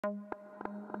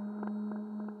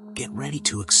Get ready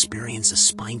to experience a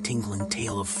spine-tingling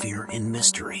tale of fear and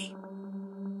mystery.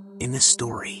 In this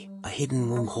story, a hidden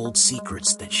room holds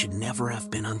secrets that should never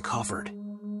have been uncovered.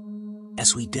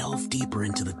 As we delve deeper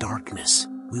into the darkness,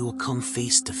 we will come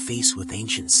face to face with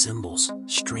ancient symbols,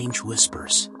 strange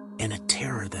whispers, and a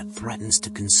terror that threatens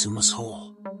to consume us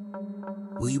whole.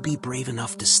 Will you be brave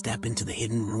enough to step into the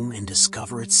hidden room and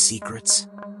discover its secrets?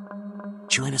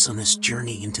 Join us on this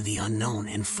journey into the unknown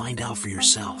and find out for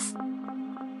yourself.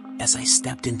 As I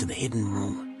stepped into the hidden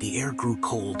room, the air grew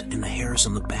cold and the hairs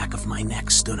on the back of my neck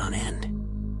stood on end.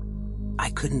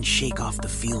 I couldn't shake off the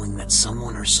feeling that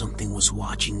someone or something was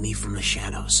watching me from the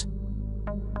shadows.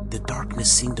 The darkness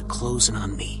seemed to close in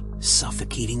on me,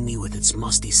 suffocating me with its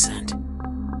musty scent.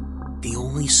 The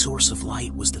only source of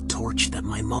light was the torch that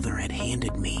my mother had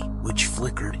handed me, which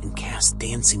flickered and cast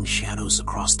dancing shadows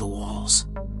across the walls.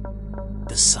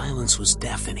 The silence was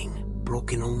deafening,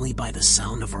 broken only by the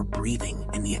sound of our breathing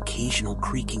and the occasional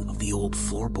creaking of the old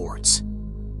floorboards.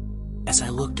 As I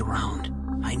looked around,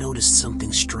 I noticed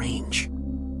something strange.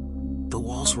 The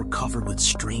walls were covered with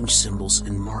strange symbols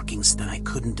and markings that I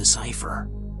couldn't decipher.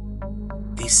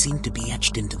 They seemed to be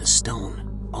etched into the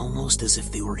stone, almost as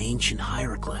if they were ancient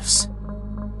hieroglyphs.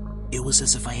 It was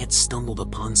as if I had stumbled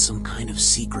upon some kind of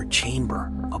secret chamber,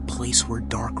 a place where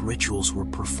dark rituals were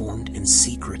performed and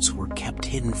secrets were kept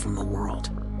hidden from the world.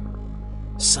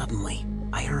 Suddenly,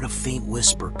 I heard a faint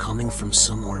whisper coming from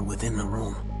somewhere within the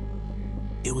room.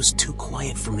 It was too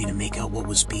quiet for me to make out what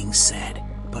was being said,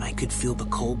 but I could feel the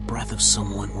cold breath of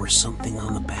someone or something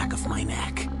on the back of my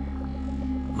neck.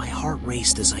 My heart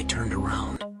raced as I turned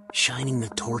around, shining the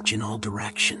torch in all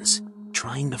directions,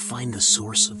 trying to find the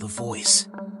source of the voice.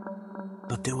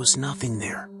 But there was nothing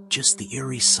there, just the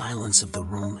eerie silence of the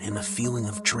room and the feeling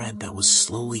of dread that was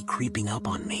slowly creeping up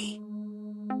on me.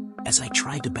 As I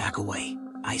tried to back away,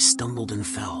 I stumbled and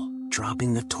fell,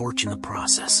 dropping the torch in the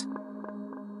process.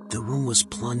 The room was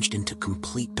plunged into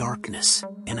complete darkness,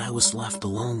 and I was left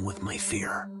alone with my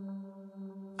fear.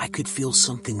 I could feel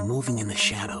something moving in the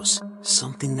shadows,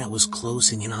 something that was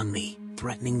closing in on me,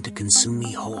 threatening to consume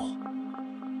me whole.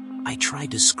 I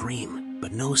tried to scream,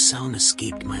 but no sound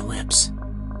escaped my lips.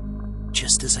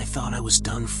 Just as I thought I was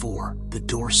done for, the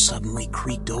door suddenly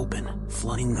creaked open,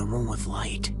 flooding the room with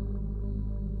light.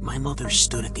 My mother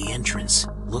stood at the entrance,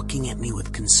 looking at me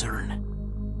with concern.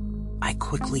 I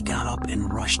quickly got up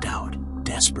and rushed out,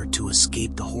 desperate to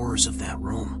escape the horrors of that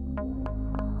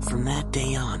room. From that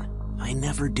day on, I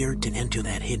never dared to enter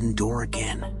that hidden door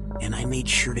again, and I made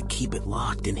sure to keep it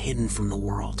locked and hidden from the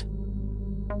world.